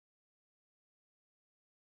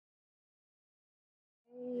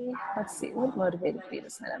Let's see, what motivated me to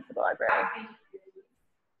sign up for the library?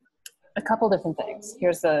 A couple different things.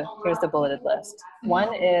 Here's the bulleted list.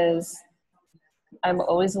 One is I'm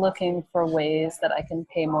always looking for ways that I can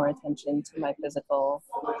pay more attention to my physical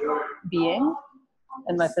being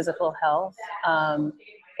and my physical health,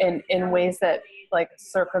 in ways that like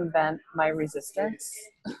circumvent my resistance.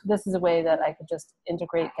 This is a way that I could just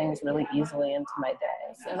integrate things really easily into my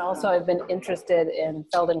day. And also I've been interested in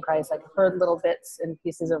Feldenkrais. I've heard little bits and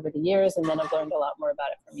pieces over the years, and then I've learned a lot more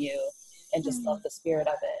about it from you and just love the spirit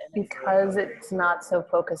of it. Because it's not so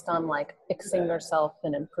focused on like fixing yourself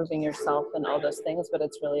and improving yourself and all those things, but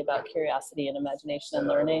it's really about curiosity and imagination and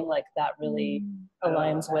learning. Like that really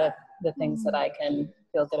aligns with the things that I can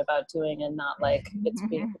feel good about doing, and not like it's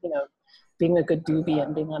being a good doobie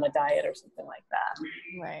and being on a diet or something like that.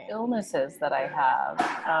 Right. Illnesses that I have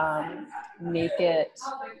make it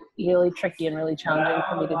really tricky and really challenging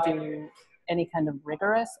for me to do any kind of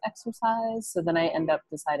rigorous exercise. So then I end up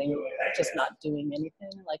deciding just not doing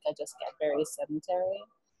anything. Like I just get very sedentary.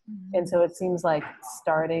 And so it seems like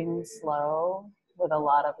starting slow with a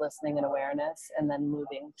lot of listening and awareness, and then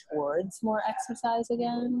moving towards more exercise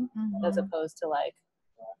again, as opposed to like,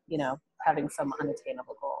 having some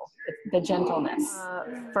unattainable goal. It's the gentleness.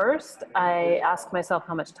 First, I ask myself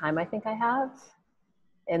how much time I think I have.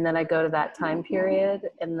 And then I go to that time period,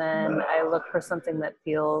 and then I look for something that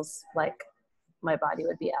feels like my body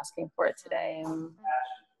would be asking for it today.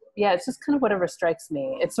 Yeah, it's just kind of whatever strikes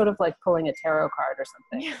me. It's sort of like pulling a tarot card or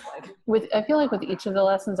something. I feel like with each of the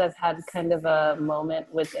lessons, I've had kind of a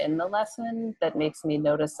moment within the lesson that makes me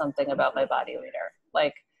notice something about my body leader.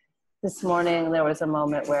 Like this morning, there was a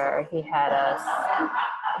moment where he had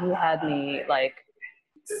me like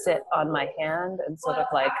sit on my hand and sort of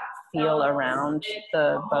like feel around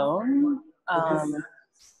the bone,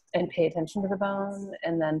 and pay attention to the bone,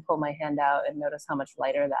 and then pull my hand out and notice how much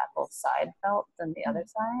lighter that whole side felt than the other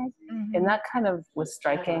side. And that kind of was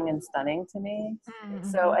striking and stunning to me.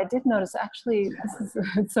 So I did notice, actually,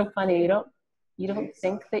 it's so funny. You don't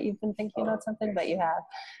think that you've been thinking about something, but you have.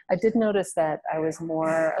 I did notice that I was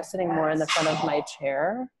sitting more in the front of my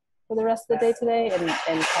chair for the rest of the day today, and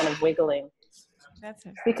kind of wiggling.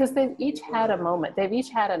 Because they've each had a moment. They've each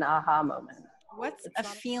had an aha moment. What's a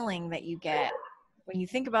feeling that you get when you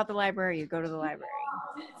think about the library, you go to the library?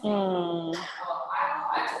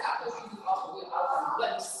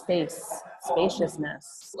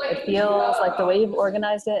 Spaciousness. It feels like the way you've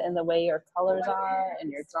organized it, and the way your colors are,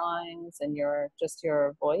 and your drawings, and your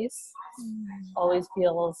voice always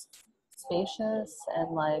feels spacious,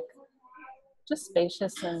 and like just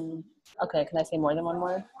spacious. And okay, can I say more than one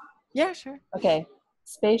word? Yeah, sure. Okay.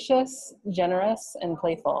 Spacious, generous, and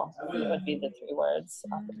playful would be the three words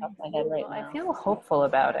off the top of my head right now. I feel hopeful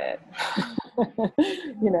about it,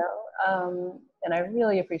 and I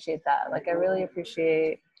really appreciate that. Like, I really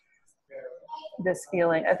appreciate this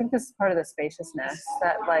feeling. I think this is part of the spaciousness,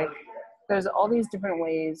 that like there's all these different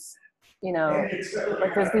ways,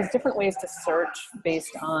 like there's these different ways to search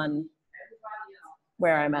based on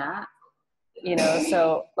where I'm at.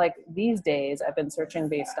 So like these days I've been searching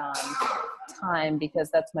based on time,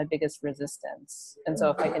 because that's my biggest resistance. And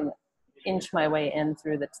so if I can inch my way in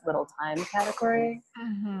through the little time category.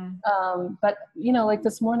 But like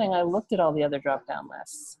this morning I looked at all the other drop down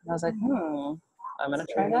lists, and I was like, I'm going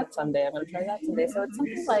to try that someday. I'm going to try that someday. So it's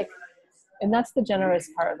something like, and that's the generous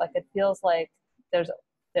part. Like, it feels like there's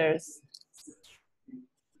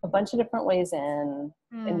a bunch of different ways in,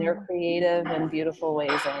 and they're creative and beautiful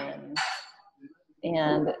ways in.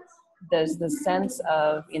 And there's the sense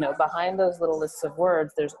of, behind those little lists of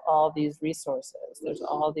words, there's all these resources, there's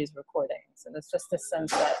all these recordings. And it's just this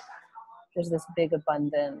sense that there's this big,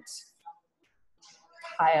 abundant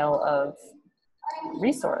pile of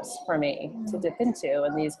resource for me to dip into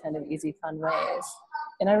in these kind of easy, fun ways.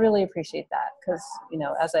 And I really appreciate that, because,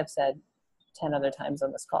 as I've said 10 other times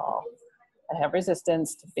on this call, I have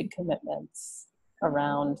resistance to big commitments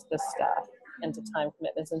around this stuff and to time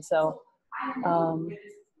commitments. And so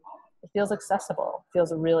it feels accessible,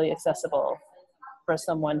 feels really accessible for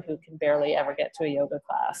someone who can barely ever get to a yoga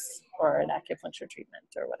class or an acupuncture treatment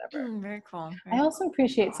or whatever. Very cool. I also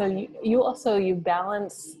appreciate, so you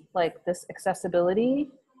balance like this accessibility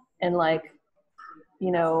and like,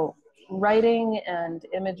 writing and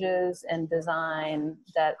images and design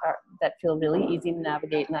that feel really easy to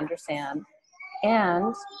navigate and understand.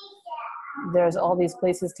 And there's all these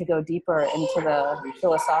places to go deeper into the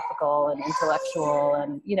philosophical and intellectual,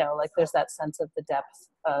 and like there's that sense of the depth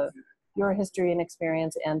of your history and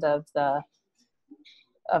experience, and of the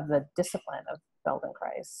discipline of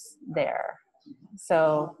Feldenkrais there.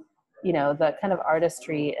 So the kind of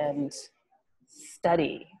artistry and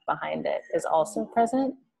study behind it is also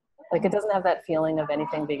present. Like it doesn't have that feeling of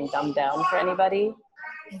anything being dumbed down for anybody.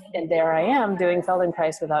 And there I am doing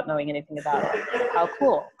Feldenkrais without knowing anything about it. How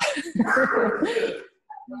cool.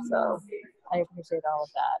 So I appreciate all of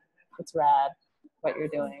that. It's rad what you're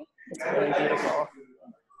doing. It's really beautiful.